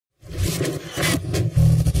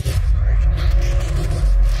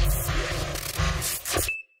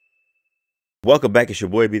Welcome back. It's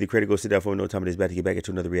your boy, Be the Critical. Sit down for no time. It is about to get back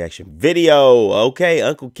into another reaction video. Okay,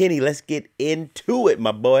 Uncle Kenny, let's get into it,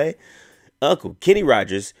 my boy. Uncle Kenny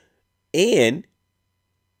Rogers and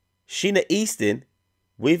Sheena Easton,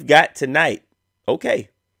 we've got tonight. Okay.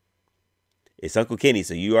 It's Uncle Kenny,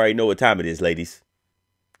 so you already know what time it is, ladies.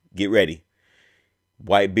 Get ready.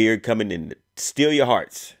 White beard coming in to steal your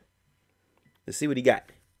hearts. Let's see what he got.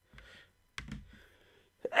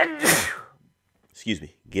 Excuse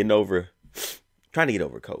me. Trying to get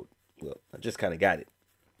over a cold. Well, I just kind of got it.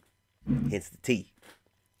 Hence the tea.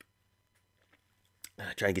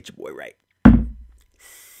 Try and get your boy right. All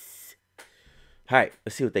right,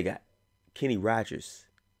 let's see what they got. Kenny Rogers.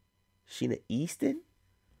 Sheena Easton?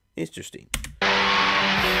 Interesting.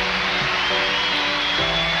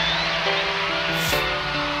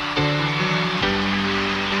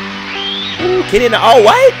 Ooh, Kenny in the all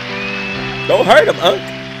white? Don't hurt him, Unc.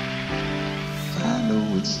 I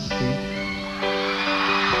know it's late.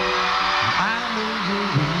 I know you're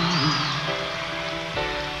weary.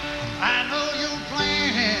 I know your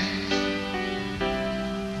plans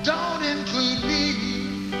don't include me.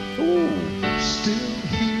 Ooh. Still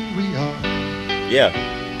here we are. Yeah.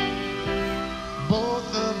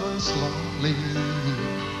 Both of us lonely.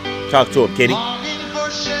 Talk to him, Kenny. Longing for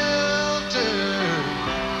shelter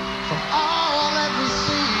from all that we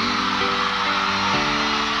see.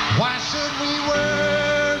 Why should we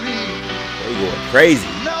worry? They going crazy.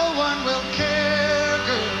 No one will care,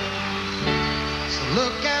 girl. So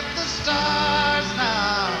look at the stars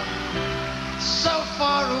now, so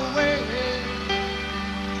far away.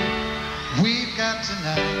 We've got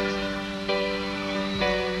tonight.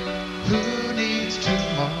 Who needs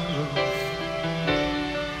tomorrow?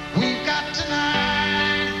 We've got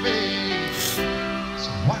tonight, babe. So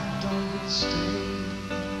why don't we stay?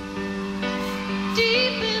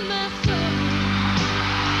 Deep in my soul,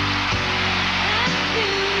 I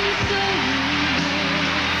feel so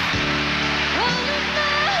all of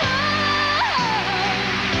my heart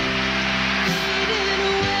fading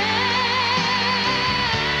away.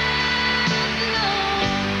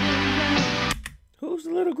 Who's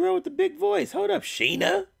the little girl with the big voice? Hold up,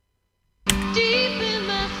 Sheena. Deep in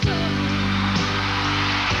my soul,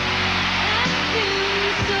 I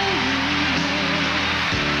feel so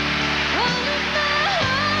all of my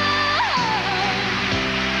heart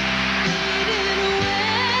fading away.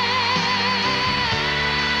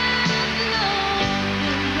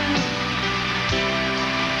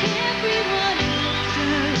 Everyone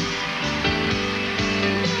answers.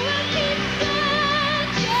 No, I keep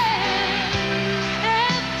searching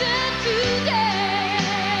after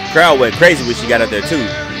today. Crowd went crazy when she got out there, too.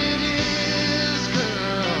 Where it is,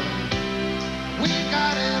 girl. We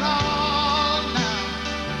got it all now.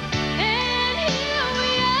 And here we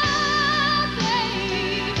are,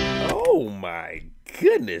 babe. Oh, my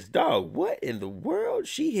goodness, dog. What in the world?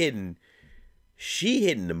 She hitting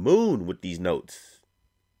the moon with these notes.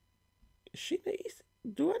 Sheena Easton,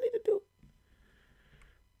 do I need to do?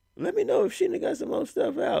 Let me know if Sheena got some more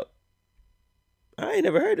stuff out. I ain't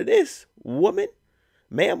never heard of this woman.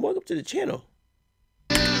 Ma'am, welcome to the channel.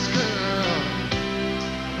 We got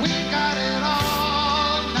it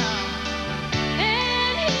all now.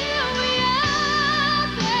 And here we are,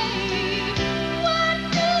 babe. What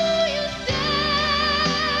do you say?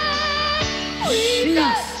 We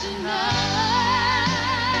got tonight.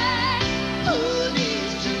 Who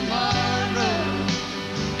needs tomorrow?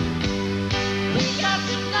 We got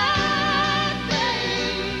tonight,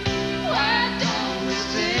 babe. Why don't we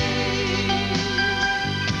stay?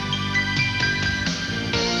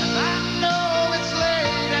 And I know it's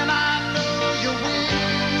late, and I know you're weary.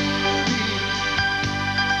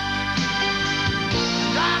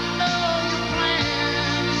 And I know your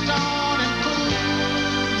plans don't include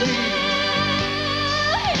me.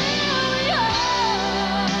 Here we are.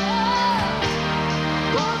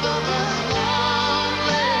 Both of us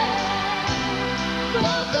lonely.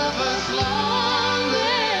 Both of us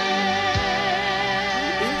lonely.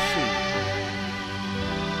 Who is she?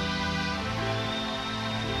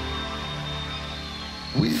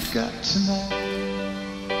 We've got tonight.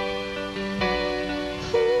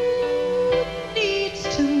 Who needs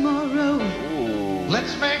tomorrow? Ooh.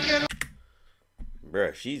 Let's make it.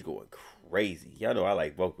 Bruh, she's going crazy. Y'all know I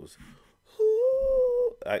like vocals.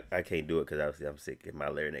 Ooh. I can't do it because obviously I'm sick and my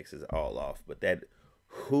larynx is all off. But that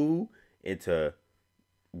who into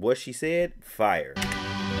what she said, fire.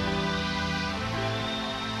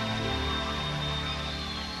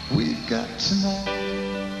 We've got tonight.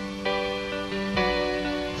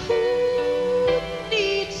 Who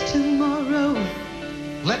needs tomorrow?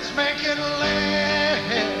 Let's make it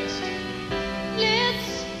last.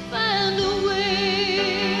 Let's find a way.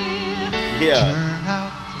 Yeah. Turn out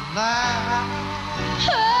the light.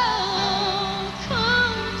 Oh,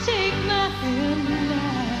 come take my hand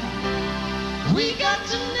now. We got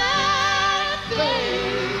tonight,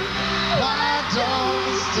 babe. Why don't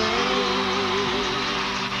we stay?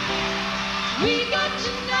 We got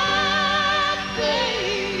tonight,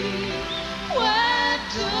 babe. Why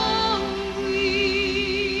don't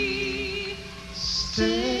we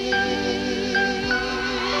Stay.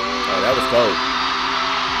 Oh, that was cold.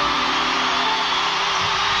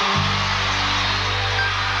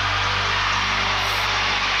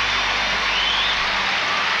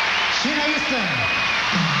 Sheena Easton.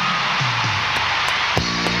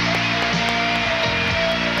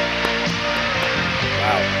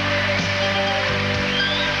 Wow.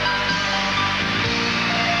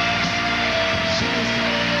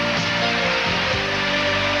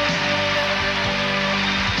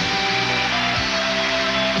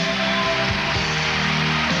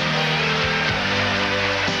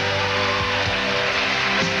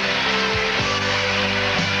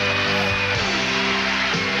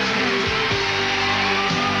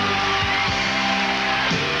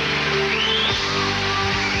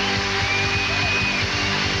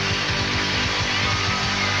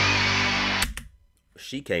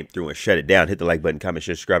 She came through and shut it down. Hit the like button, comment,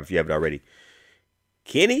 share, subscribe if you haven't already.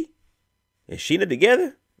 Kenny and Sheena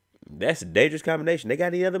together? That's a dangerous combination. They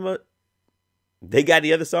got any other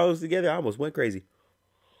songs together? I almost went crazy.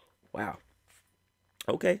 Wow.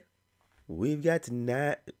 Okay. We've got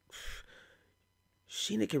tonight.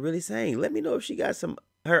 Sheena can really sing. Let me know if she got some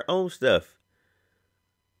her own stuff.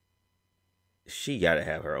 She gotta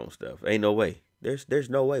have her own stuff. Ain't no way. There's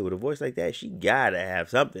no way with a voice like that. She gotta have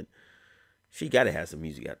something. She gotta have some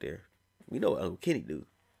music out there. We know what Uncle Kenny do.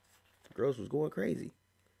 Girls was going crazy.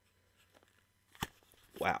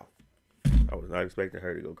 Wow. I was not expecting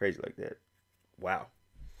her to go crazy like that. Wow.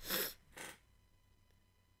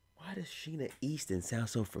 Why does Sheena Easton sound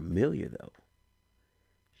so familiar though?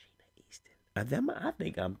 Sheena Easton. I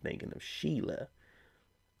think I'm thinking of Sheila.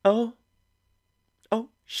 Oh,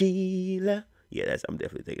 Sheila. Yeah, I'm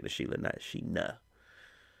definitely thinking of Sheila, not Sheena.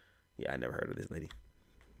 Yeah, I never heard of this lady.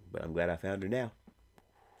 But I'm glad I found her now.